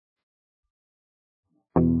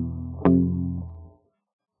He's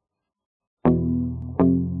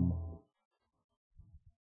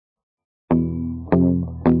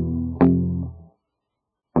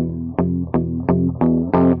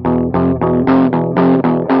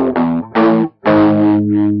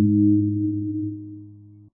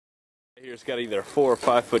got either a 4 or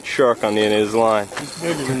 5 foot shark on the end of his line. He's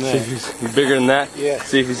bigger than that. He's bigger than that? Yeah.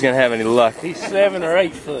 See if he's going to have any luck. He's 7 or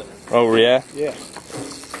 8 foot. Oh, yeah? Yeah.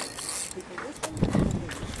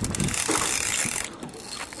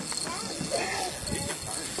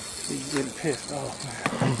 He's getting pissed off,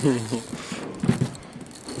 man.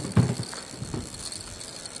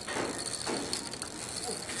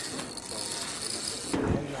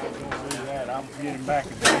 I'm getting back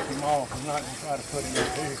and take him off. I'm not going to try to put him in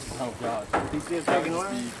here. Oh God. He's still taking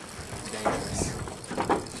line? Dangerous.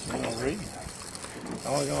 No reason.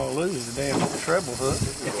 All you're going to lose is the damn treble hook.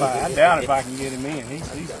 I doubt if I can get him in.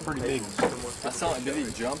 He's pretty big. I saw him. Did he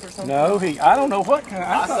jump or something? No, I don't know what kind.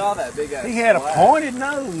 I saw that big ass. He had a flag. pointed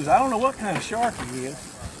nose. I don't know what kind of shark he is.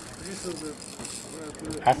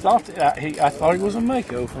 I thought he was a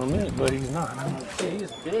mako for a minute, but he's not. Yeah, he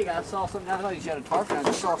was big. I saw something. I thought he had a tarpon. I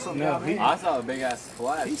just saw something No, down there. I saw a big ass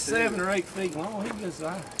flag. He's too. 7 or 8 feet long. He's good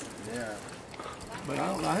size. Yeah. But I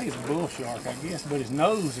don't know. I think it's a bull shark, I guess. But his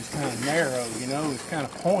nose is kind of narrow. You know, it's kind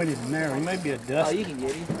of pointed and narrow. He may be a Oh, dusky. you can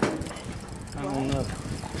get him. I don't know. I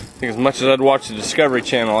think as much as I'd watch the Discovery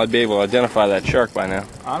Channel, I'd be able to identify that shark by now.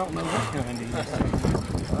 I don't know what kind he is.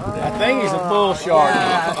 I think he's a bull shark.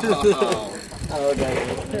 Oh, okay.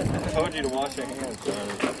 I told you to wash your hands, son.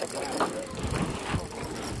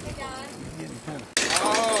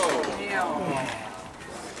 Oh.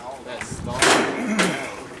 That star.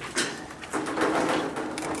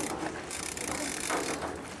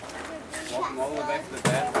 Walking all the way back to the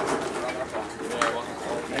bathroom. Yeah, walking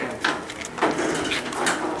all the way back.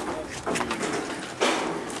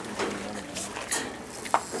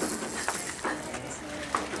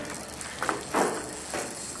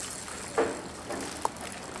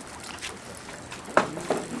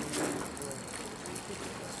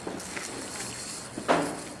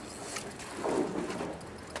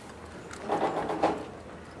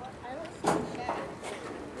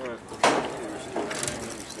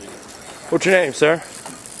 What's your name, sir?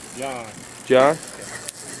 John. John?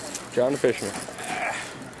 John the fisherman.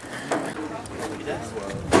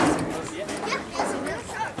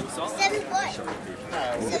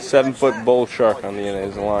 7 foot bull shark on the end of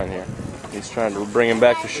his line here. He's trying to bring him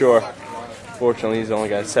back to shore. Fortunately, he's only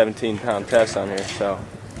got a 17-pound test on here, so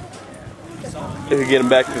if we get him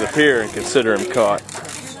back to the pier and consider him caught,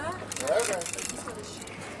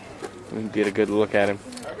 we can get a good look at him.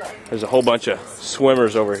 There's a whole bunch of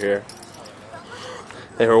swimmers over here.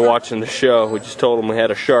 They were watching the show. We just told them we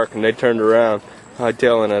had a shark, and they turned around,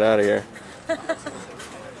 hightailing it out of here. Look at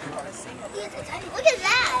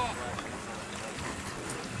that!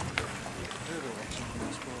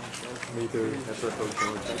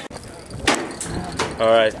 All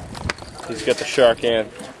right, he's got the shark in.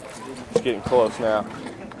 It's getting close now.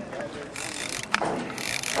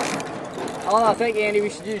 Oh, I think, Andy, we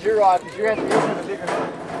should use your rod because you're having a bigger hook.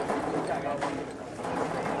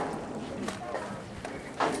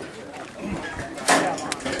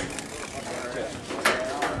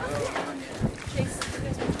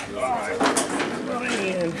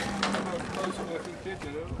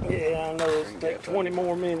 Yeah, I know. It'll take 20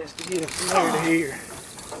 more minutes to get him from there to here.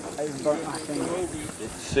 I just burnt my finger.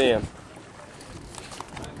 See him.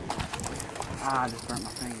 Ah, I just burnt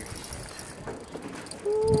my finger.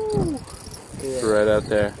 It's right out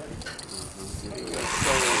there.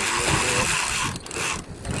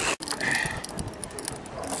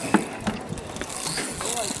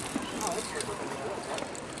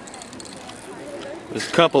 There's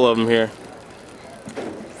a couple of them here.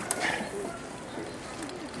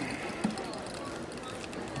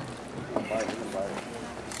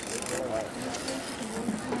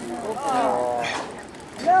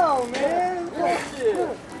 No, man.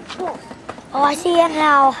 Oh, I see it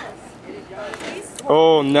now.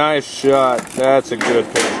 Oh, nice shot. That's a good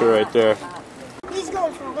picture right there. He's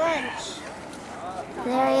going for lunch.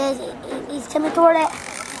 There he is. He's coming toward it.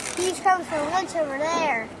 He's coming for lunch over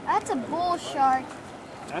there. That's a bull shark.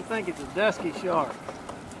 I think it's a dusky shark.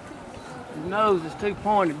 His nose is too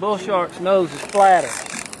pointed. Bull shark's nose is flatter.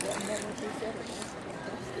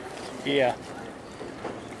 Yeah.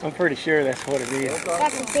 I'm pretty sure that's what it is.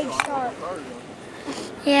 That's a big shark.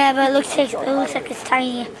 Yeah, but it looks like it's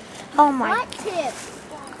tiny. Oh my. What tip?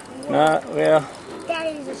 Well.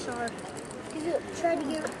 Daddy's a shark. He's trying to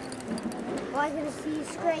get. Well, I'm gonna see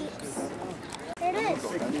scrapes. There it is.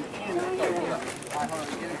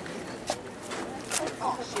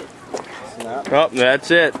 Oh, that's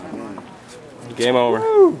it. Game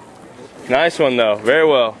over. Nice one though. Very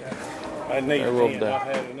well. I need Very well to done. I've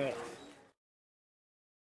had enough.